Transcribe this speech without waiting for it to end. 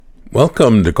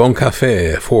Welcome to Con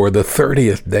Café for the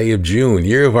 30th day of June,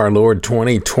 year of our Lord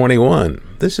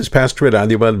 2021. This is Pastor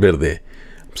Adadio Valverde.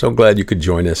 I'm so glad you could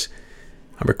join us.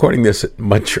 I'm recording this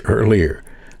much earlier.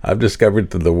 I've discovered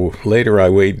that the later I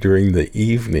wait during the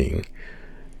evening,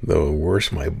 the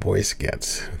worse my voice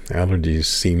gets. Allergies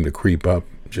seem to creep up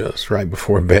just right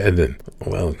before bed, and,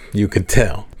 well, you could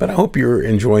tell. But I hope you're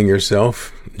enjoying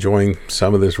yourself, enjoying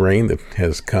some of this rain that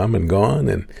has come and gone,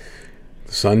 and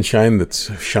sunshine that's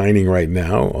shining right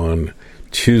now on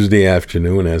Tuesday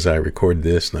afternoon as I record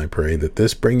this, and I pray that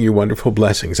this bring you wonderful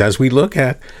blessings as we look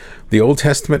at the Old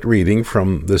Testament reading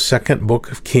from the second book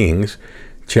of Kings,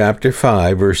 chapter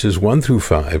 5, verses 1 through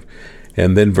 5,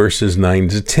 and then verses 9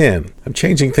 to 10. I'm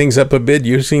changing things up a bit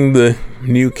using the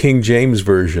New King James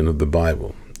Version of the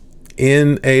Bible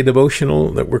in a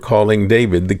devotional that we're calling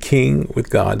David, the King with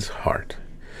God's Heart.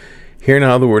 Hear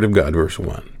now the word of God, verse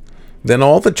 1. Then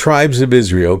all the tribes of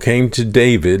Israel came to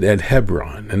David at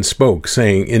Hebron and spoke,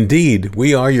 saying, Indeed,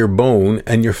 we are your bone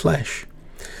and your flesh.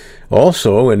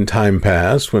 Also, in time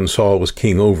past, when Saul was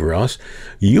king over us,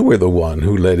 you were the one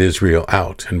who led Israel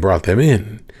out and brought them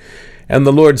in. And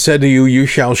the Lord said to you, You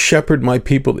shall shepherd my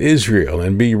people Israel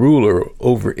and be ruler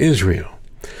over Israel.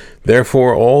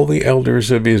 Therefore all the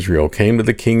elders of Israel came to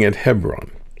the king at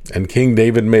Hebron, and King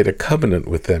David made a covenant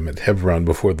with them at Hebron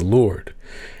before the Lord.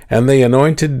 And they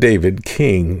anointed David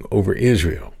king over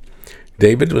Israel.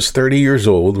 David was 30 years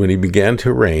old when he began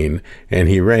to reign, and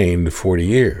he reigned 40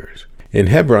 years. In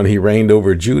Hebron he reigned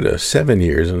over Judah 7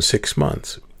 years and 6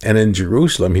 months. And in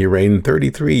Jerusalem he reigned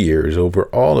 33 years over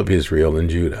all of Israel and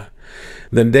Judah.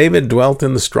 Then David dwelt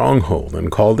in the stronghold and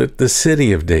called it the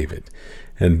city of David.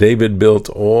 And David built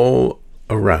all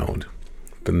around,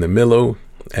 from the Millo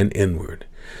and inward.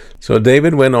 So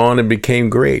David went on and became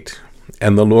great,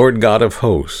 and the Lord God of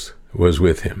hosts was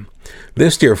with him.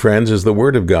 This, dear friends, is the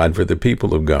word of God for the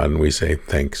people of God, and we say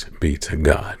thanks be to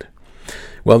God.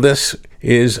 Well, this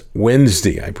is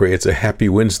Wednesday. I pray it's a happy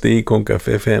Wednesday, Con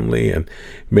Café family, and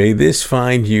may this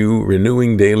find you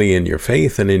renewing daily in your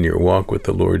faith and in your walk with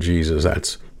the Lord Jesus.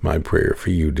 That's my prayer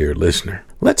for you, dear listener.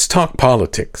 Let's talk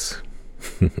politics.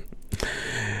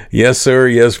 Yes, sir.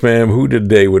 Yes, ma'am. Who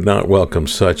today would not welcome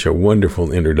such a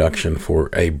wonderful introduction for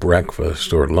a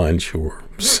breakfast or lunch or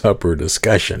supper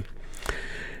discussion?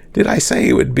 Did I say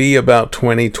it would be about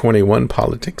 2021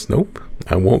 politics? Nope.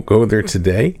 I won't go there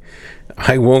today.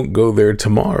 I won't go there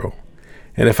tomorrow.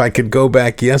 And if I could go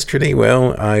back yesterday,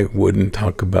 well, I wouldn't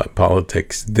talk about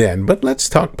politics then. But let's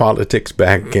talk politics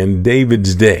back in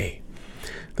David's day.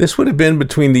 This would have been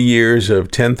between the years of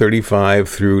 1035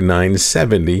 through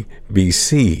 970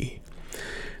 BC.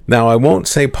 Now, I won't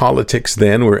say politics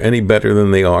then were any better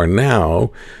than they are now.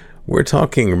 We're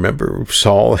talking, remember,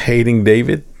 Saul hating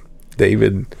David,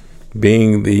 David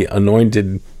being the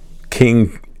anointed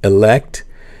king-elect,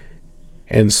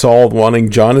 and Saul wanting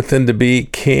Jonathan to be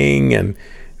king, and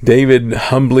David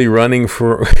humbly running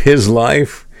for his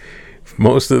life.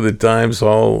 Most of the time,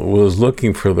 Saul was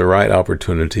looking for the right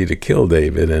opportunity to kill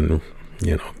David and,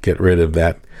 get rid of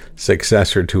that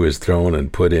successor to his throne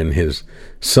and put in his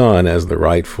son as the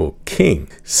rightful king.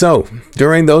 So,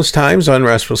 during those times,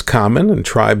 unrest was common, and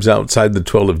tribes outside the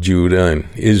 12 of Judah and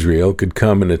Israel could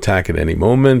come and attack at any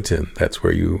moment, and that's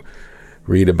where you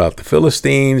read about the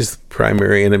Philistines, the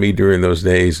primary enemy during those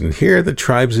days. And here the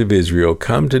tribes of Israel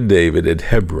come to David at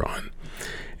Hebron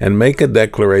and make a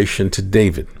declaration to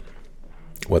David.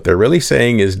 What they're really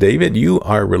saying is, David, you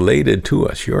are related to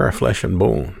us. You're our flesh and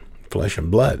bone, flesh and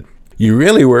blood. You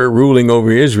really were ruling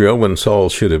over Israel when Saul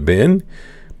should have been,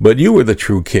 but you were the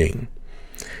true king.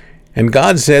 And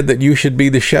God said that you should be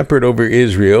the shepherd over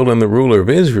Israel and the ruler of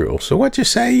Israel. So what you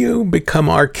say? You become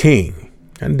our king.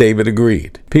 And David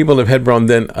agreed. People of Hebron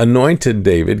then anointed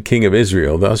David king of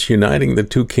Israel, thus uniting the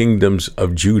two kingdoms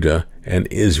of Judah and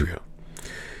Israel.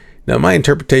 Now, my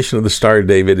interpretation of the Star of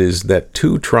David is that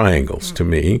two triangles, to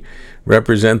me,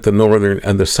 represent the northern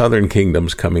and the southern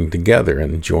kingdoms coming together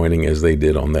and joining as they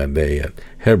did on that day at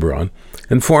Hebron,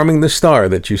 and forming the star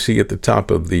that you see at the top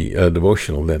of the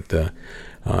devotional that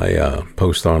I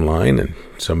post online, and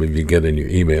some of you get in your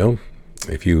email.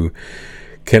 If you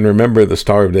can remember the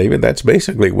Star of David, that's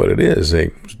basically what it is, a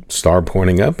star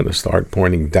pointing up and a star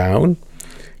pointing down,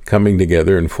 coming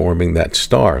together and forming that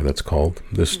star that's called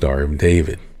the Star of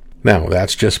David. Now,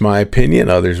 that's just my opinion.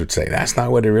 Others would say that's not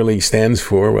what it really stands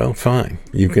for. Well, fine.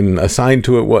 You can assign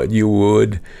to it what you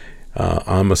would.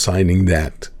 I'm assigning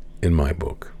that in my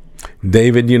book.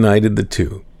 David united the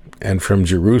two, and from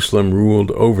Jerusalem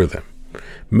ruled over them,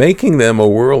 making them a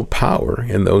world power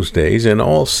in those days in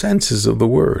all senses of the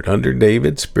word. Under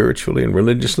David, spiritually and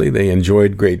religiously, they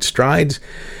enjoyed great strides,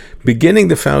 beginning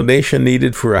the foundation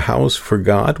needed for a house for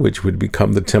God, which would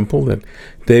become the temple that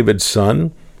David's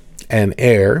son and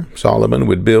heir, Solomon,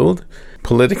 would build.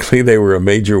 Politically, they were a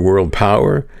major world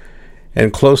power,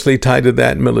 and closely tied to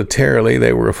that militarily,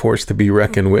 they were a force to be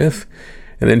reckoned with.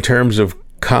 And in terms of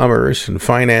commerce and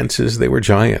finances, they were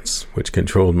giants, which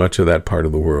controlled much of that part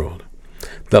of the world.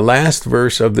 The last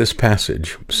verse of this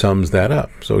passage sums that up.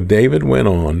 So David went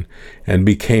on and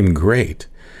became great,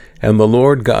 and the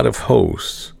Lord God of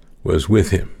hosts was with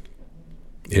him.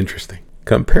 Interesting.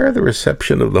 Compare the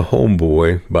reception of the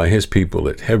homeboy by his people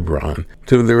at Hebron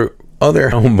to the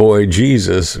other homeboy,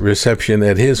 Jesus' reception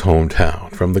at his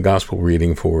hometown, from the gospel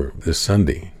reading for this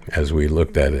Sunday, as we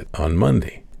looked at it on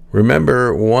Monday.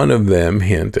 Remember, one of them,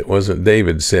 hint, it wasn't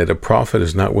David, said, a prophet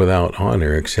is not without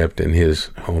honor except in his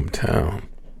hometown.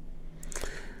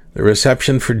 The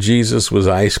reception for Jesus was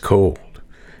ice cold,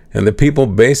 and the people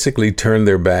basically turned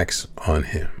their backs on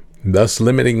him, thus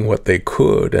limiting what they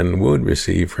could and would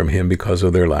receive from him because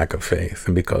of their lack of faith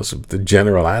and because of the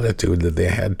general attitude that they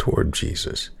had toward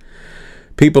Jesus.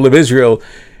 People of Israel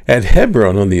at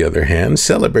Hebron, on the other hand,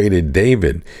 celebrated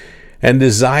David and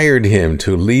desired him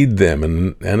to lead them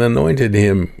and anointed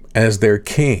him as their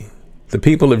king. The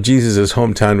people of Jesus'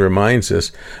 hometown reminds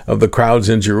us of the crowds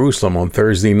in Jerusalem on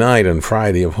Thursday night and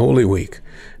Friday of Holy Week.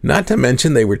 Not to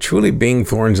mention they were truly being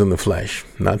thorns in the flesh,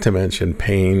 not to mention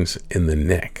pains in the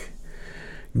neck.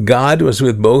 God was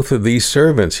with both of these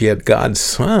servants, yet God's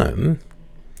Son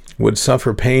would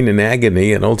suffer pain and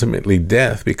agony and ultimately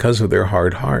death because of their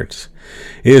hard hearts.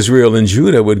 Israel and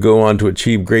Judah would go on to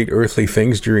achieve great earthly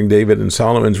things during David and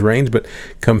Solomon's reigns, but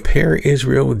compare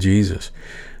Israel with Jesus.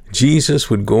 Jesus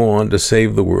would go on to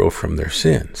save the world from their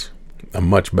sins. A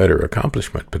much better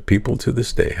accomplishment, but people to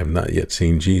this day have not yet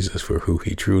seen Jesus for who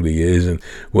he truly is and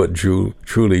what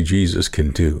truly Jesus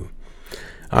can do.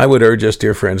 I would urge us,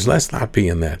 dear friends, let's not be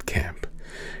in that camp.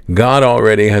 God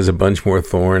already has a bunch more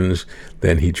thorns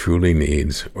than he truly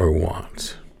needs or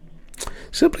wants.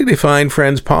 Simply defined,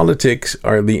 friends, politics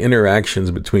are the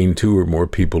interactions between two or more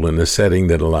people in a setting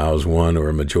that allows one or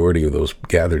a majority of those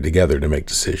gathered together to make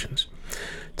decisions.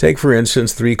 Take, for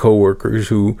instance, 3 co-workers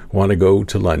who want to go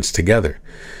to lunch together.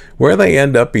 Where they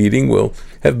end up eating will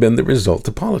have been the result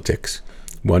of politics.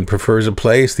 One prefers a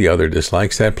place, the other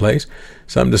dislikes that place.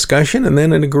 Some discussion, and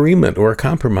then an agreement or a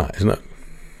compromise. Now,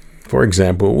 for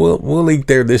example, we'll eat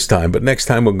there this time, but next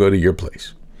time we'll go to your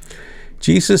place.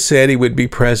 Jesus said he would be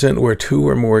present where 2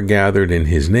 or more gathered in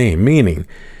his name, meaning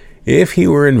if he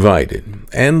were invited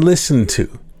and listened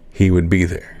to, he would be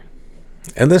there.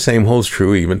 And the same holds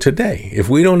true even today. If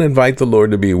we don't invite the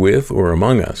Lord to be with or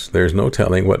among us, there's no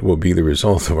telling what will be the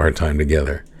result of our time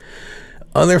together.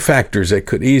 Other factors that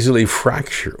could easily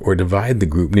fracture or divide the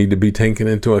group need to be taken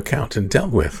into account and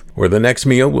dealt with. Or the next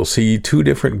meal, we'll see 2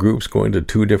 different groups going to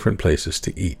 2 different places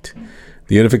to eat.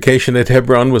 The unification at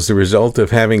Hebron was the result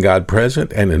of having God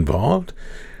present and involved.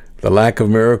 The lack of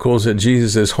miracles at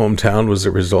Jesus' hometown was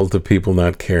the result of people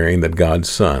not caring that God's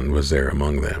Son was there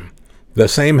among them. The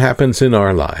same happens in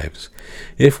our lives.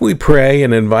 If we pray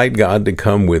and invite God to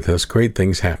come with us, great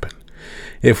things happen.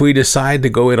 If we decide to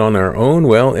go it on our own,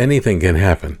 well, anything can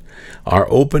happen. Our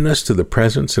openness to the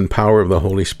presence and power of the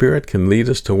Holy Spirit can lead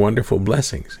us to wonderful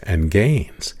blessings and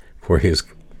gains for his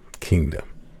kingdom.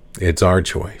 It's our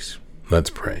choice. Let's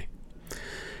pray.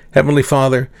 Heavenly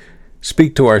Father,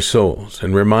 speak to our souls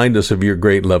and remind us of your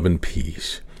great love and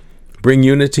peace. Bring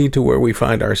unity to where we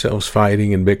find ourselves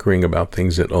fighting and bickering about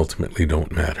things that ultimately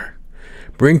don't matter.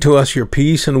 Bring to us your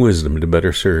peace and wisdom to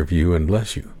better serve you and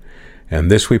bless you. And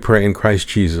this we pray in Christ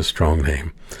Jesus' strong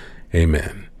name.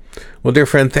 Amen. Well, dear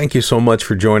friend, thank you so much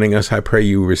for joining us. I pray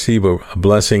you receive a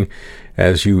blessing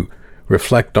as you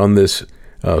reflect on this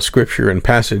scripture and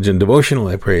passage and devotional.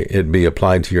 I pray it be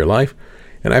applied to your life.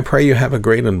 And I pray you have a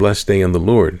great and blessed day in the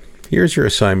Lord. Here's your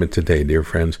assignment today, dear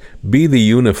friends. Be the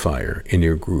unifier in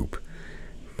your group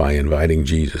by inviting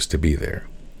Jesus to be there.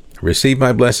 Receive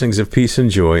my blessings of peace and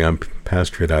joy. I'm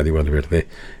Pastor Adi Valverde.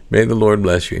 May the Lord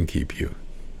bless you and keep you.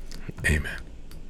 Amen.